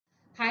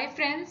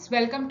friends,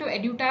 welcome to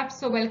EduTap.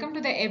 So welcome to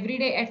the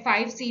Everyday at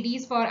 5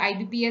 series for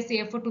IBPS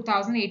AFO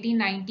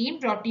 2018-19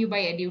 brought to you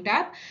by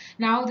EduTap.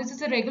 Now this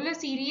is a regular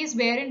series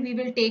wherein we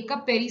will take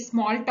up very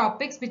small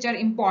topics which are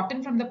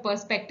important from the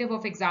perspective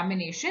of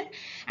examination,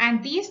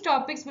 and these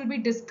topics will be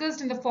discussed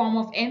in the form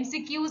of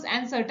MCQs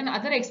and certain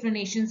other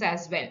explanations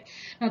as well.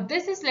 Now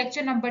this is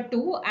lecture number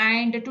 2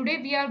 and today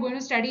we are going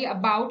to study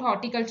about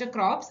horticulture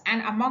crops,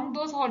 and among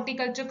those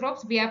horticulture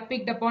crops we have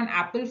picked upon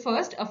apple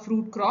first, a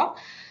fruit crop.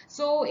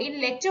 So in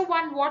lecture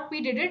 1 what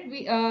we did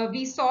it,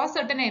 we saw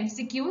certain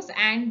MCQs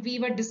and we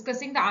were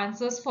discussing the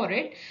answers for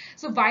it.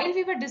 So while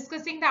we were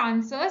discussing the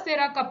answers, there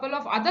are a couple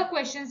of other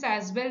questions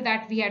as well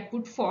that we had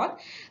put forth.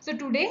 So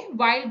today,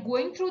 while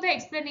going through the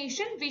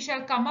explanation, we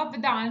shall come up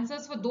with the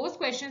answers for those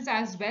questions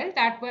as well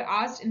that were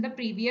asked in the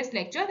previous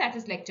lecture, that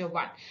is lecture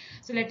 1.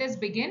 So let us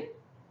begin.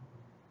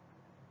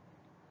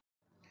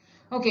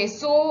 Okay,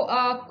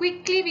 so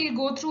quickly we'll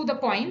go through the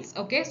points.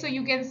 Okay, so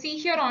you can see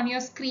here on your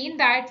screen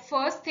that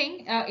first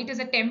thing, it is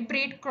a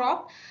temperate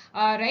crop,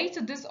 right?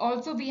 So this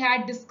also we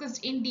had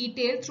discussed in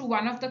detail through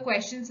one of the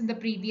questions in the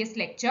previous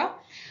lecture.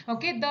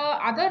 Okay, the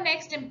other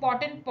next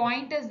important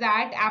point is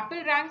that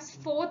apple ranks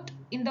 4th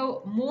in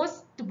the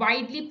most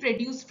widely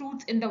produced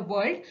fruits in the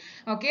world.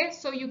 Okay,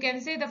 so you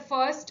can say the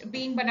first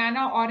being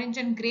banana, orange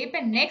and grape,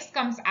 and next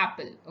comes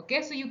apple.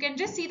 Okay, so you can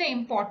just see the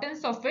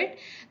importance of it,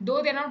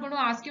 though they're not going to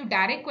ask you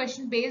direct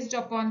question based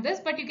upon this,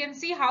 but you can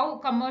see how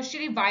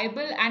commercially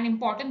viable and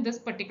important this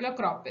particular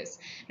crop is,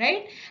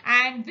 right?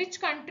 And which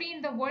country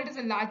in the world is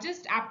the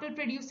largest apple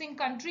producing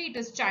country? It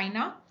is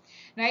China,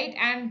 right?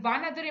 And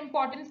one other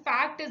important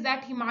fact is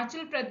that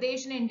Himachal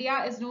Pradesh in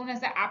India is known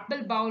as the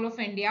apple bowl of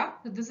India.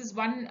 So this is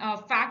one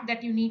fact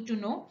that you need to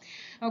know.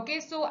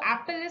 Okay, so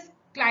apple is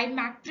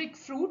climacteric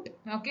fruit.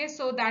 Okay,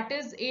 so that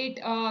is it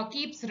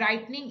keeps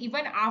ripening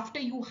even after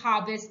you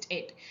harvest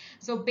it.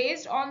 So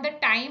based on the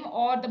time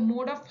or the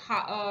mode of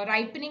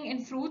ripening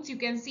in fruits, you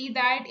can see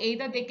that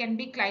either they can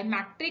be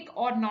climacteric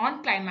or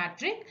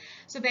non-climacteric.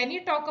 So when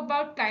you talk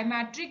about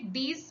climacteric,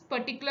 these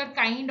particular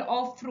kind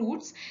of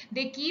fruits,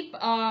 they keep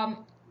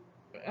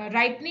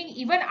ripening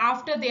even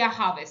after they are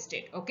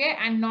harvested. Okay,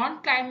 and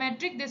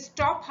non-climacteric, they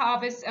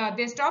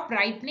stop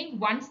ripening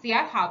once they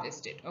are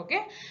harvested.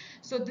 Okay,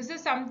 so this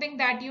is something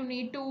that you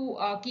need to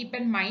keep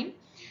in mind.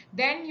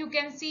 Then you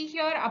can see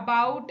here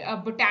about a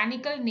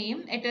botanical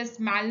name. It is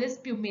Malus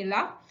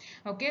pumila.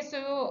 Okay,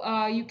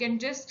 so you can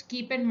just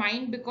keep in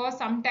mind, because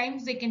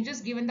sometimes they can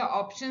just given the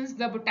options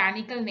the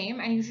botanical name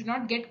and you should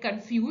not get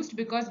confused,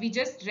 because we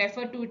just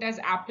refer to it as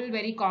apple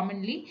very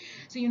commonly.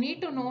 So you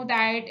need to know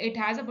that it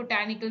has a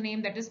botanical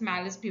name, that is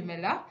Malus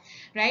pumila,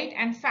 right?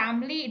 And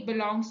family, it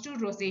belongs to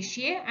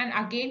Rosaceae, and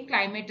again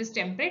climate is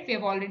temperate. We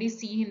have already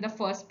seen in the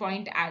first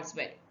point as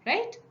well,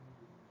 right?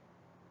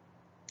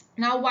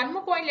 Now one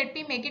more point, let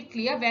me make it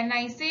clear. When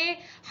I say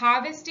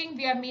harvesting,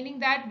 we are meaning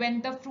that when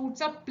the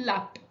fruits are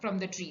plucked from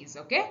the trees.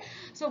 Okay,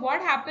 so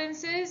what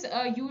happens is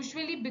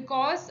usually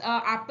because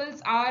apples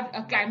are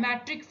a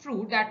climacteric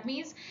fruit, that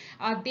means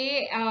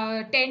they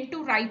tend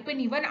to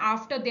ripen even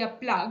after they are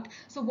plucked.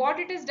 So what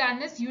it is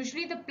done is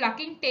usually the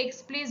plucking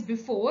takes place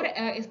before,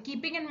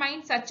 keeping in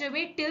mind such a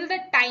way till the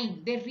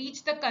time they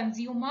reach the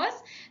consumers,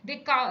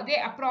 they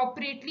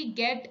appropriately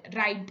get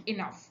ripe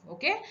enough.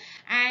 Okay,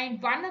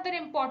 and one other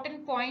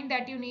important point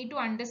that you need to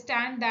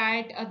understand,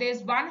 that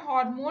there's one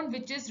hormone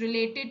which is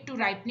related to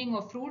ripening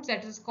of fruits,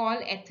 that is called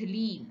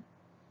ethylene.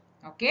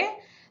 Okay,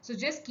 so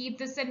just keep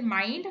this in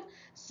mind.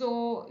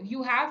 So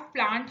you have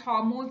plant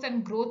hormones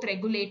and growth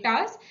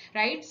regulators,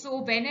 right?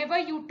 So whenever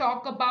you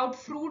talk about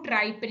fruit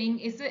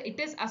ripening, it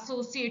is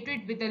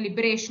associated with the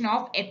liberation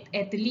of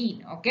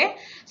ethylene. Okay,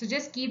 so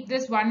just keep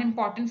this one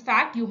important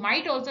fact. You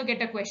might also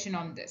get a question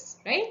on this,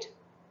 right?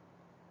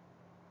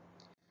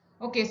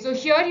 Okay, so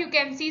here you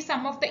can see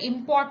some of the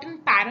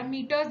important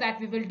parameters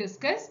that we will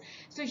discuss.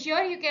 So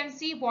here you can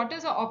see what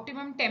is the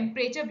optimum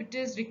temperature which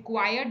is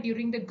required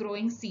during the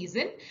growing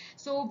season.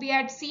 So we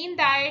had seen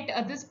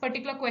that this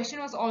particular question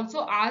was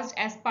also asked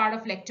as part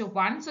of lecture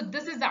 1. So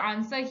this is the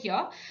answer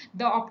here.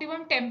 The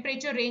optimum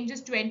temperature range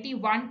is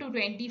 21 to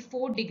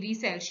 24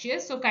 degrees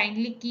Celsius. So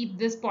kindly keep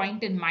this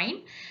point in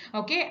mind.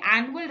 Okay,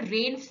 annual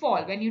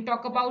rainfall. When you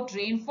talk about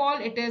rainfall,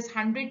 it is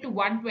 100 to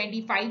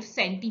 125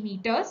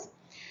 centimeters.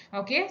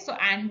 Okay, so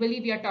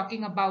annually we are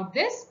talking about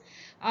this.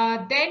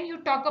 Then you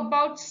talk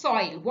about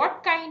soil.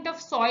 What kind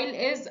of soil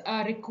is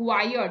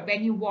required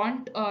when you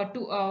want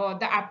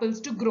the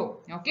apples to grow?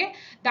 Okay,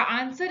 the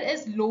answer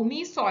is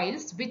loamy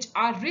soils which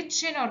are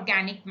rich in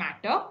organic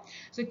matter.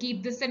 So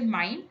keep this in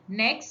mind.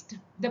 Next,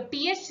 the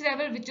pH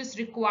level which is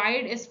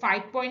required is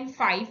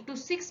 5.5 to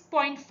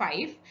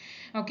 6.5.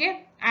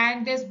 Okay,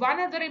 and there's one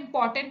other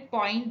important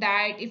point,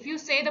 that if you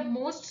say the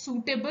most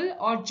suitable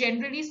or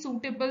generally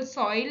suitable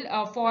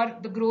soil for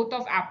the growth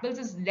of apples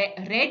is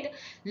red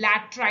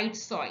laterite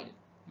soil.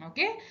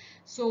 Okay,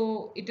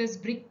 So it is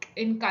brick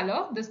in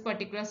color, this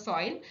particular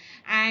soil.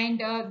 And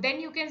then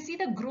you can see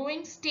the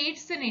growing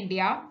states in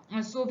India.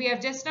 So we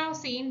have just now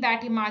seen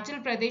that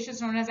Himachal Pradesh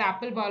is known as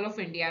apple bowl of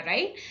India,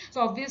 right?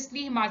 So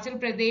obviously Himachal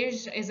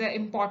Pradesh is an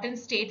important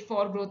state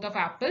for growth of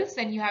apples.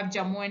 Then you have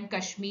Jammu and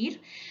Kashmir,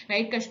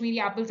 right? Kashmiri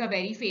apples are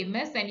very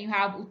famous. Then you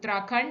have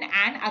Uttarakhand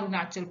and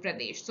Arunachal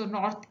Pradesh, so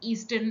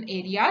northeastern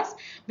areas,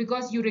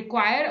 because you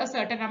require a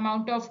certain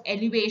amount of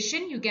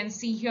elevation. You can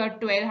see here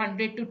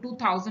 1200 to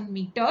 2000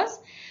 meters.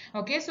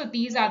 Okay, so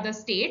these are the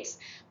states.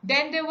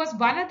 Then there was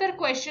one other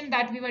question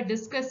that we were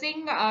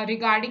discussing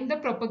regarding the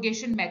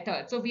propagation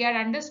method. So we had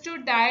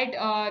understood that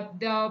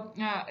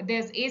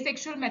there's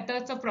asexual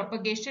methods of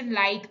propagation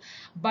like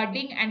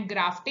budding and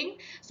grafting.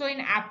 So in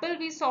apple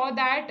we saw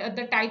that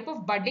the type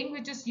of budding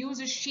which is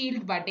used is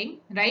shield budding,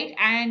 right?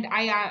 And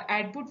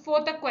I put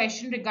forth a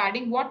question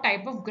regarding what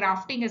type of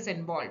grafting is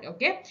involved.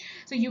 Okay,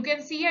 so you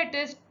can see it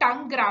is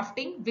tongue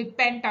grafting, whip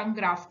and tongue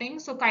grafting.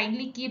 So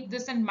kindly keep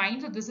this in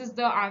mind. So this is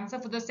the answer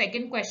for the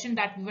second question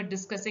that we were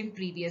discussing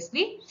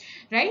previously,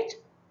 right?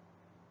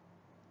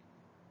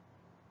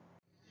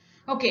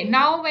 Okay,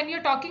 now when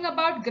you're talking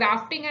about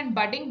grafting and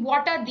budding,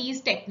 what are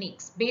these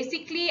techniques?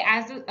 Basically,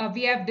 as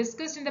we have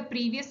discussed in the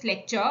previous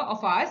lecture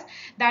of ours,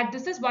 that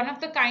this is one of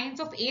the kinds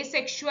of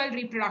asexual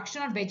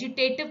reproduction or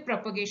vegetative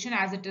propagation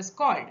as it is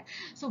called.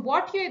 So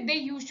what they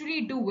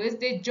usually do is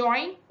they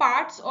join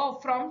parts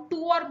of from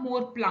two or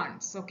more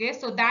plants, okay,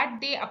 so that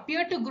they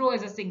appear to grow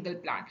as a single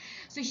plant.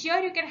 So here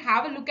you can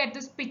have a look at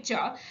this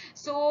picture.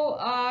 So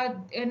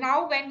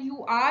now when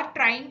you are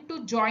trying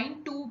to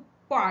join two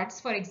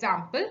parts, for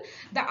example,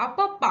 the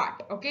upper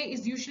part, okay,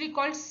 is usually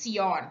called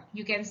scion.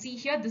 You can see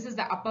here, this is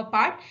the upper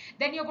part.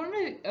 Then you're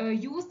going to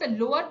use the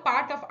lower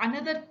part of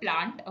another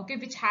plant, okay,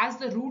 which has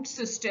the root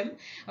system.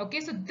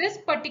 Okay, so this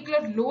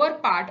particular lower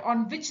part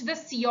on which the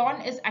scion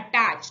is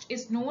attached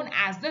is known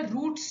as the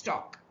root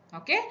stock.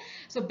 Okay,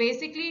 so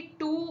basically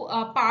two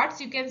parts,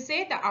 you can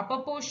say the upper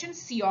portion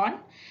scion,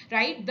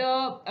 right?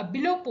 The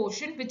below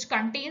portion which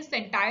contains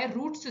the entire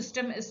root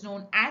system is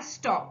known as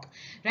stalk,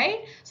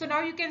 right? So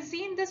now you can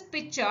see in this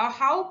picture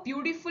how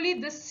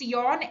beautifully this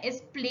scion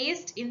is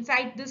placed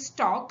inside the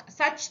stalk,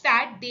 such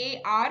that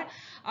they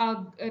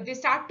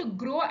start to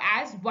grow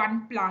as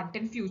one plant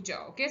in future.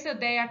 Okay, so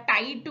they are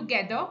tied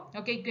together.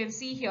 Okay, you can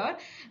see here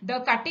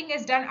the cutting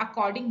is done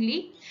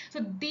accordingly.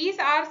 So these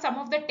are some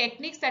of the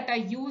techniques that are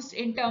used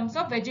in terms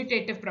of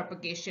vegetative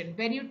propagation.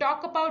 When you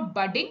talk about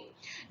budding,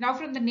 now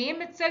from the name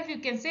itself you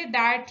can say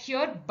that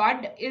here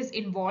bud is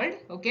involved.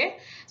 Okay,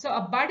 so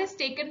a bud is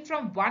taken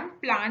from one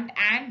plant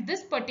and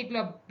this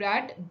particular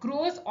bud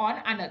grows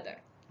on another,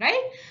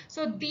 right?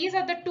 So these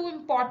are the two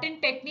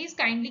important techniques.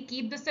 Kindly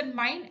keep this in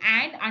mind,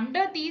 and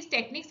under these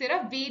techniques there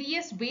are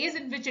various ways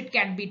in which it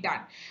can be done.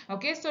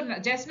 Okay, so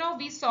just now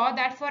we saw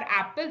that for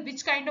apple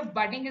which kind of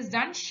budding is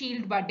done,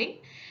 shield budding,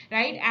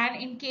 right?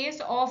 And in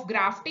case of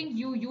grafting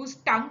you use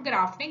tongue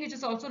grafting, which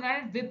is also known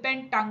as whip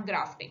and tongue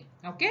grafting.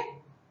 Okay,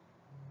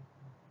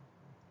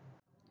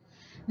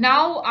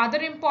 now other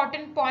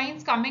important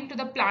points coming to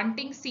the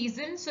planting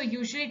season. So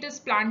usually it is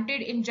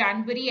planted in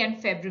January and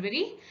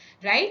February,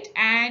 right?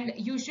 And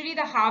usually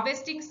the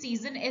harvesting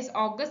season is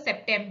August,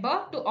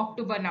 September to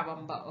October,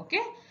 November.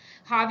 Okay,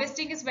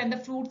 harvesting is when the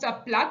fruits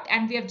are plucked,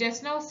 and we have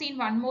just now seen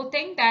one more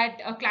thing, that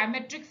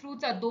climateric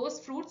fruits are those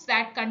fruits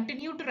that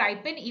continue to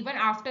ripen even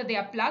after they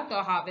are plucked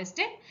or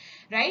harvested,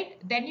 right?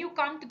 Then you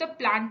come to the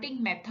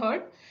planting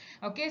method.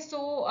 Okay,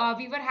 so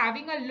we were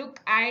having a look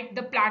at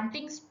the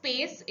planting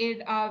space.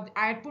 I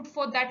had put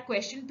forth that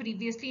question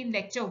previously in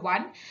lecture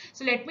 1.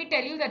 So let me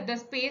tell you that the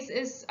space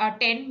is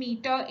 10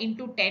 meter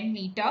into 10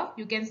 meter.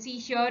 You can see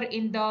here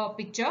in the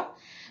picture.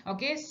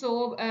 Okay,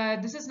 so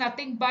this is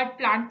nothing but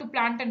plant to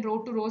plant and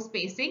row to row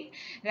spacing,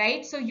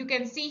 right? So you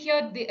can see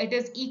here it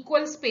is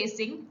equal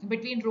spacing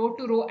between row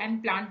to row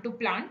and plant to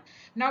plant.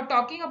 Now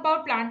talking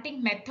about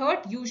planting method,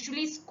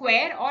 usually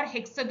square or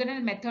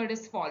hexagonal method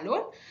is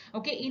followed.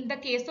 Okay, in the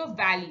case of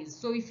valleys.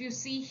 So if you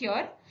see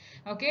here,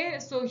 okay,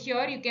 so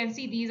here you can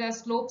see these are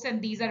slopes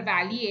and these are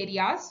valley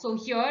areas. So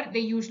here they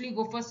usually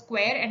go for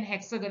square and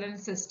hexagonal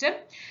system.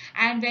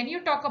 And when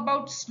you talk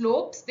about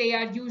slopes, they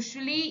are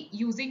usually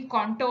using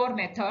contour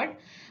method,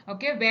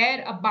 okay,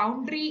 where a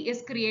boundary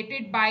is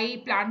created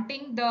by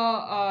planting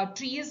the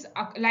trees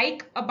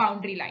like a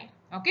boundary line.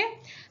 Okay,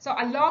 so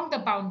along the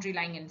boundary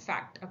line, in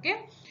fact.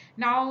 Okay,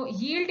 now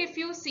yield, if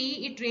you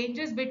see, it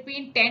ranges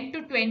between 10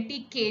 to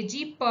 20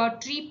 kg per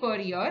tree per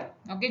year.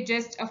 Okay,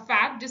 just a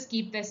fact, just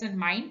keep this in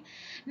mind.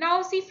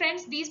 Now see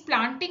friends, these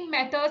planting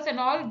methods and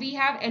all, we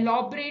have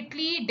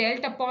elaborately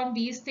dealt upon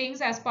these things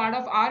as part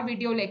of our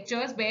video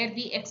lectures, where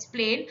we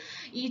explain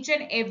each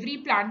and every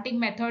planting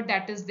method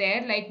that is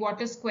there, like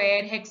what is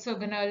square,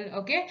 hexagonal,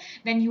 okay,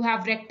 then you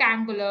have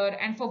rectangular,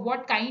 and for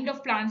what kind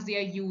of plants they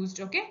are used.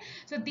 Okay,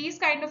 so these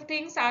kind of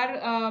things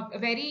are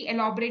very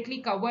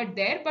elaborately covered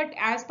there, but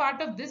as part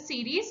of this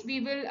series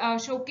we will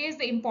showcase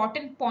the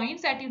important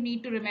points that you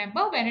need to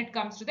remember when it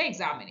comes to the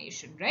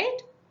examination, right?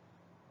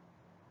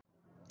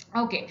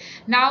 Okay,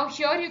 now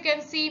here you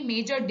can see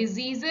major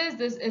diseases.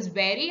 This is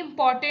very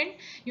important.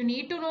 You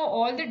need to know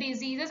all the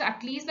diseases,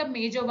 at least the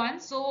major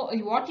ones. So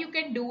what you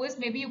can do is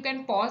maybe you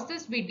can pause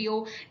this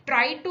video,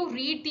 try to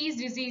read these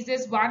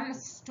diseases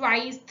once,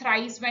 twice,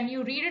 thrice. When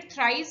you read it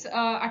thrice,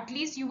 at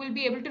least you will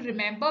be able to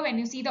remember when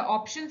you see the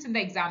options in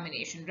the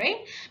examination,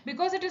 right?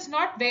 Because it is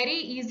not very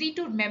easy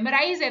to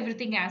memorize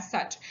everything as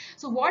such.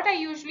 So what I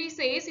usually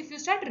say is, if you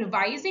start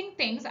revising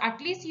things, at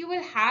least you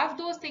will have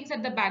those things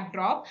at the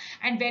backdrop,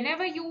 and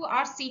whenever you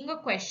are seeing a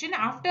question,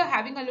 after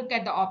having a look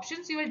at the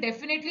options, you will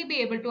definitely be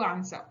able to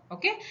answer.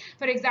 Okay,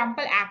 for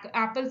example,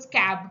 apple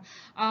scab,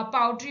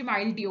 powdery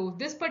mildew.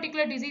 This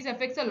particular disease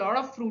affects a lot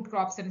of fruit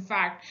crops. In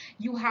fact,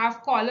 you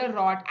have collar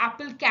rot,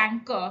 apple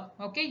canker.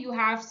 Okay, you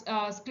have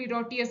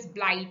sclerotius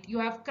blight, you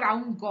have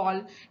crown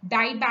gall,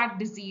 dieback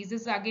disease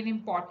is again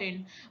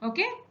important.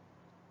 Okay,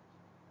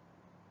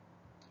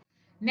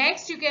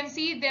 next, you can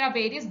see there are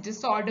various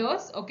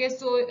disorders. Okay,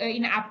 so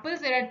in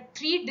apples, there are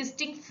three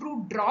distinct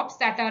fruit drops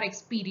that are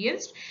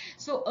experienced.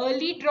 So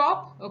early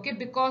drop, okay,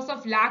 because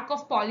of lack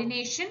of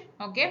pollination.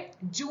 Okay,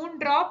 June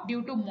drop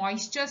due to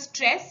moisture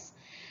stress.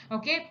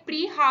 Okay,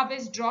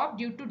 pre-harvest drop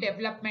due to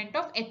development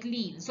of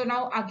ethylene. So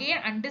now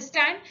again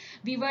understand,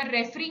 we were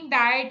referring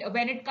that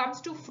when it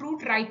comes to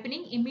fruit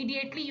ripening,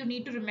 immediately you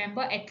need to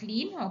remember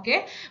ethylene.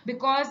 Okay,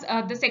 because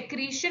the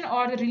secretion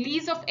or the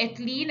release of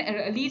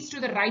ethylene leads to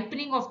the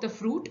ripening of the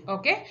fruit.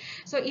 Okay,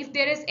 so if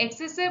there is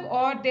excessive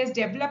or there's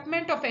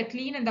development of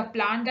ethylene in the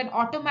plant, then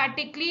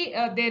automatically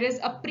there is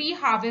a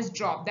pre-harvest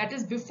drop, that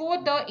is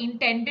before the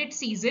intended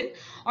season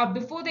or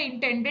before the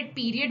intended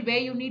period where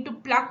you need to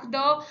pluck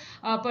the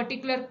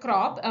particular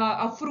crop,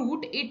 a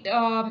fruit. It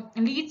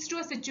leads to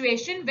a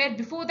situation where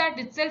before that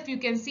itself you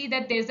can see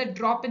that there's a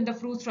drop in the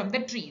fruits from the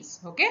trees.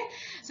 Okay,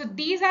 so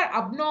these are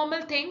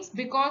abnormal things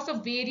because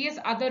of various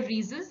other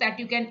reasons that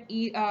you can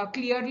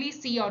clearly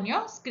see on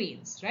your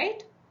screens,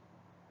 right?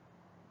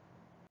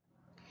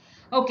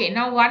 Okay,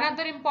 now one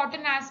other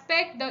important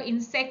aspect, the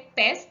insect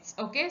pests.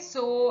 Okay,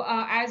 so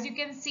as you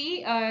can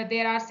see,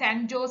 there are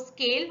Sanjo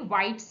scale,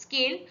 white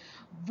scale,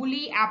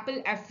 woolly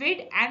apple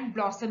aphid, and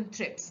blossom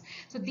thrips.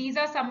 So these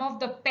are some of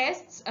the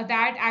pests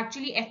that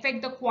actually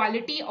affect the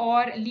quality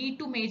or lead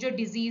to major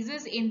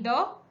diseases in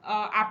the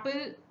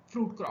apple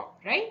fruit crop,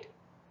 right?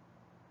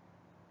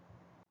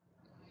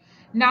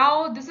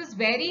 Now, this is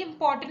very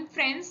important,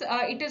 friends.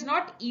 It is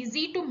not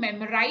easy to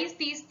memorize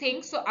these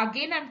things. So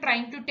again, I'm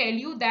trying to tell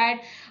you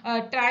that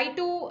try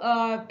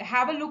to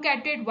have a look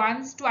at it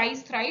once,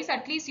 twice, thrice.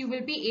 At least you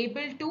will be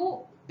able to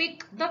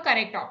pick the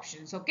correct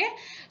options. Okay,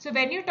 so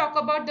when you talk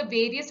about the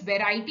various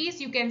varieties,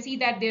 you can see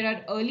that there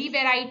are early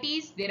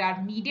varieties, there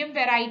are medium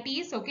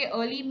varieties. Okay,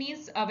 early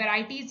means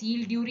varieties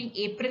yield during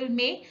April,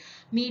 May,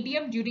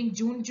 medium during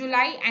June,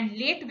 July, and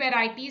late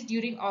varieties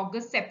during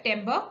August,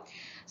 September.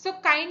 So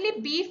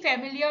kindly be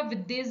familiar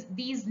with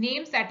these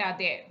names that are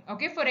there.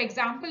 Okay, for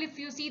example, if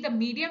you see the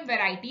medium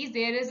varieties,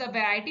 there is a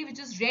variety which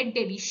is Red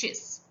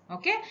Delicious.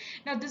 Okay,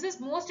 now this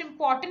is most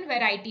important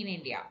variety in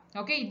India.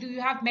 Okay, do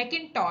you have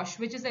Macintosh,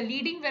 which is a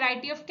leading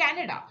variety of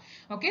Canada.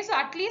 Okay, so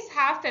at least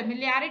have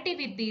familiarity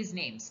with these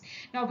names.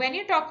 Now when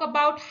you talk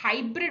about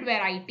hybrid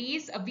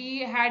varieties, we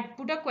had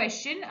put a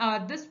question.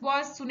 This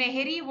was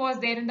Sunehri was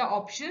there in the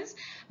options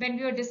when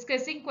we were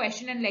discussing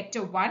question in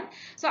lecture 1.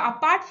 So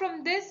apart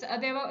from this,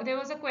 there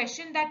was a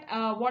question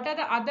that what are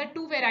the other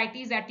two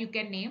varieties that you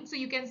can name. So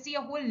you can see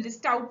a whole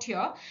list out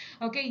here.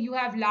 Okay, you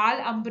have Lal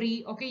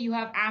Ambri. Okay, you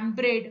have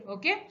Ambrid.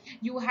 Okay,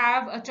 you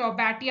have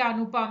Chaubatia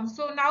Anupam.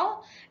 So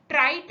now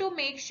try to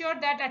make sure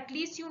that at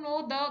least you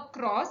know the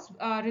cross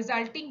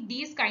resulting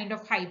these kind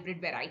of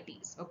hybrid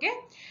varieties. Okay,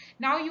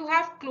 now you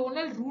have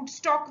clonal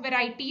rootstock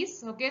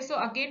varieties. Okay,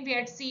 so again we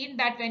had seen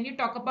that when you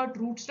talk about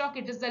rootstock,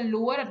 it is the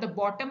lower of the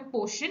bottom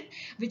portion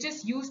which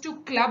is used to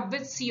club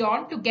with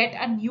scion to get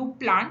a new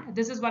plant.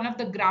 This is one of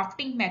the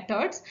grafting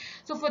methods.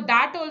 So for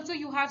that also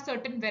you have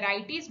certain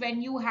varieties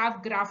when you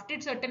have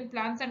grafted certain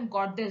plants and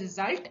got the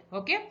result.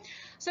 Okay,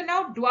 so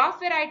now dwarf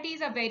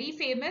varieties are very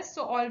famous.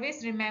 So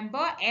always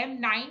remember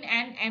M9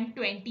 and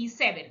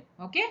M27.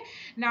 Okay,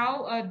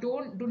 now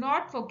do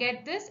not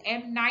forget this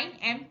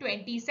M9,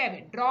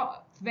 M27 draw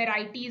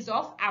varieties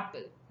of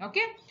apple.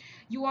 Okay,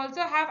 you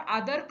also have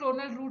other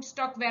clonal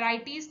rootstock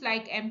varieties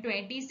like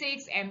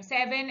M26,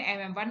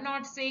 M7,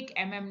 MM106,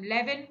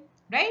 MM11,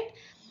 right?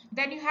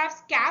 Then you have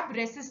scab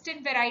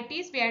resistant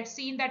varieties. We had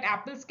seen that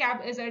apple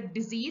scab is a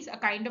disease, a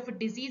kind of a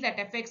disease that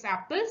affects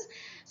apples.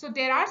 So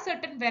there are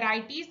certain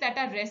varieties that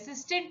are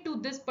resistant to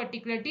this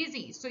particular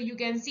disease. So you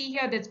can see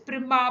here that's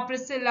Prima,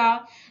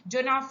 Priscilla,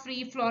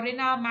 Jonafree,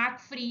 Florina,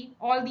 Macfree,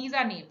 all these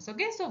are names.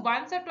 Okay, so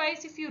once or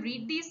twice if you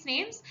read these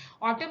names,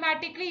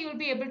 automatically you'll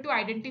be able to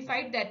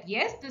identify that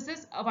yes, this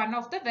is one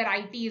of the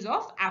varieties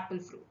of apple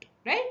fruit,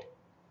 right?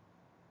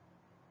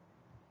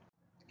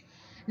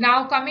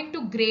 Now coming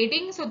to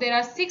grading, so there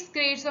are 6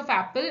 grades of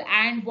apple,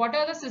 and what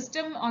are the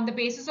system on the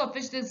basis of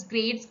which these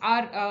grades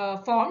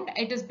are formed?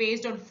 It is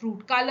based on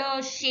fruit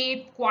color,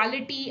 shape,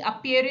 quality,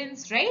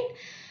 appearance, right?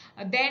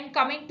 Then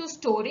coming to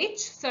storage,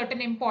 certain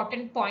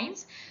important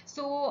points.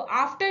 So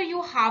after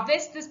you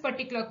harvest this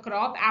particular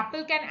crop,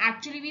 apple can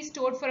actually be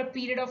stored for a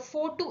period of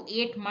 4 to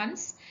 8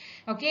 months.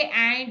 Okay,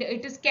 and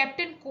it is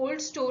kept in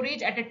cold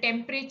storage at a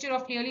temperature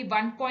of nearly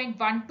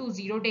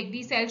 1.120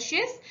 degrees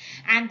Celsius,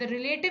 and the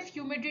relative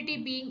humidity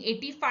being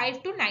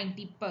 85 to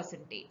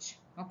 90%.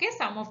 Okay,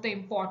 some of the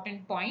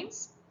important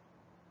points.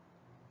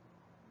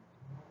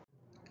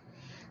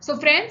 So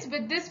friends,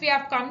 with this we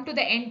have come to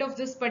the end of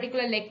this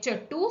particular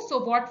lecture 2.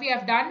 So what we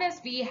have done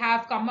is we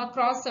have come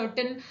across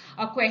certain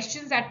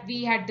questions that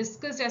we had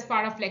discussed as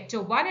part of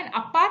lecture 1, and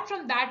apart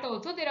from that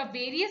also there are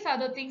various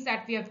other things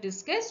that we have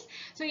discussed.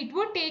 So it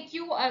would take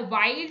you a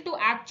while to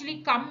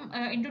actually come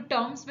into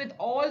terms with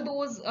all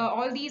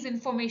these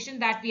information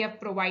that we have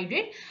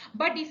provided.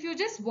 But if you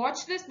just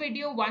watch this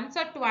video once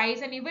or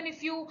twice, and even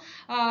if you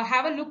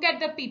have a look at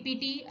the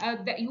PPT,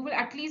 you will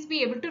at least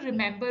be able to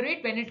remember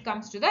it when it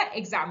comes to the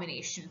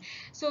examination.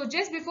 So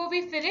just before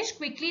we finish,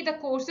 quickly the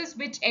courses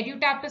which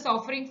EduTap is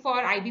offering for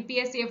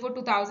IBPS AFO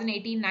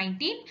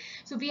 2018-19.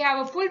 So we have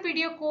a full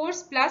video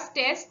course plus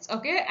tests,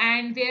 okay,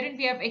 and wherein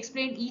we have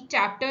explained each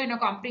chapter in a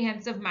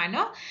comprehensive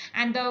manner,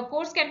 and the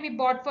course can be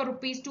bought for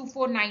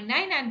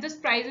 ₹2499, and this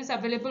price is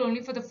available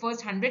only for the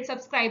first 100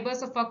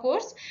 subscribers of our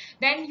course.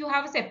 Then you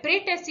have a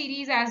separate test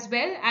series as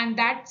well, and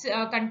that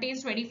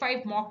contains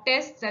 25 mock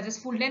tests, that is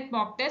full length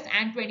mock tests,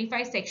 and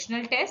 25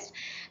 sectional tests.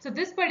 So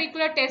this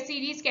particular test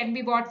series can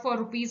be bought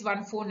for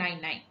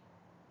 ₹1499.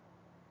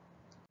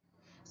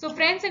 So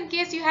friends, in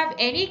case you have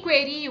any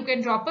query, you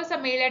can drop us a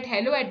mail at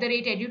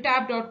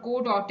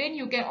hello@edutap.co.in.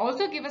 You can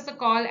also give us a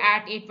call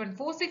at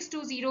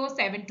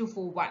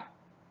 8146207241.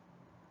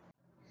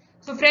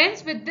 So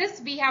friends, with this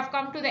we have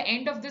come to the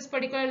end of this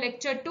particular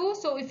lecture 2.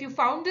 So if you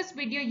found this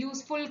video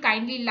useful,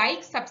 kindly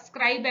like,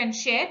 subscribe and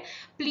share.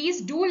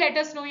 Please do let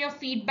us know your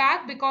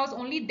feedback, because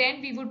only then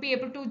we would be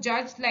able to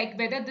judge like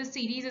whether this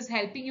series is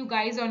helping you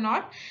guys or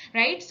not,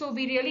 right? So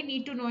we really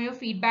need to know your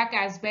feedback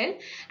as well.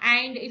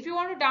 And if you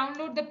want to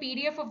download the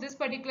PDF of this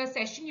particular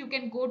session, you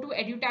can go to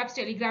EduTap's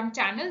Telegram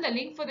channel. The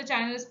link for the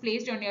channel is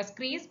placed on your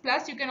screens.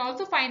 Plus you can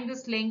also find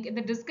this link in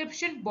the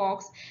description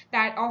box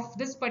that of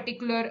this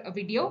particular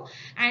video.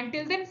 And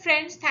till then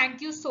friends,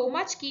 thank you so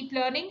much. Keep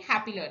learning.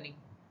 Happy learning.